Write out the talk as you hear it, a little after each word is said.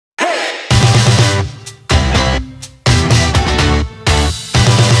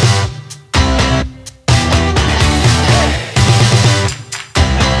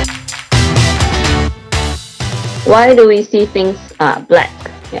why do we see things black?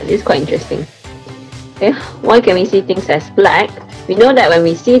 Yeah, this is quite interesting. Okay, why can we see things as black? We know that when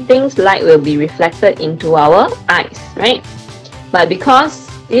we see things, light will be reflected into our eyes, right? But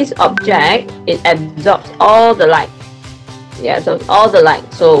because this object, it absorbs all the light. Yeah, absorbs all the light.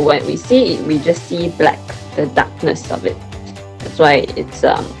 So when we see it, we just see black, the darkness of it. That's why it's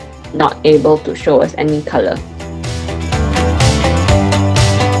not able to show us any color.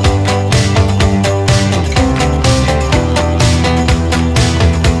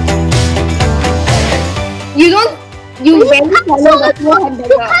 You rarely follow the whole hamburger.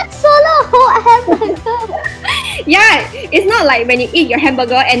 You can't swallow a whole hamburger. Yeah, it's not like when you eat your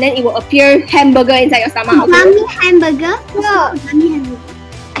hamburger and then it will appear hamburger inside your stomach. Okay? Mommy hamburger? No.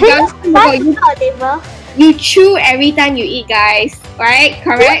 Mommy hamburger. You chew every time you eat, guys. Right?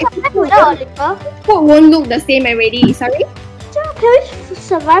 Correct? Without a liver? Food won't look the same already. Sorry? Can we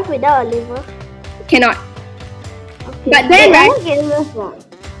survive without a liver? Cannot. Okay. But then, right?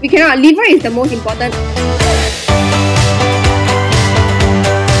 We cannot. Liver is the most important.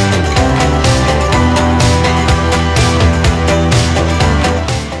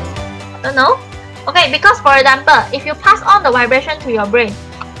 Don't know? Okay, because for example, if you pass on the vibration to your brain,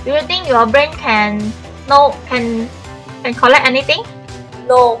 do you think your brain can collect anything?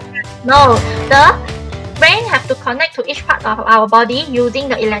 No. No. The brain have to connect to each part of our body using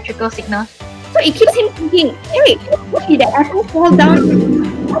the electrical signal. So it keeps him thinking, hey, why did the apple fall down?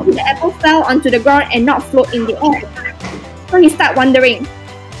 Why did the apple fell onto the ground and not float in the air? So he start wondering.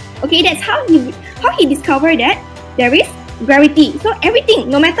 Okay, that's how he discovered that there is gravity. So everything,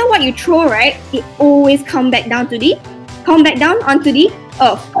 no matter what you throw, right, it always come back down onto the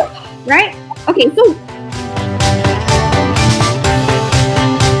earth, right? Okay, so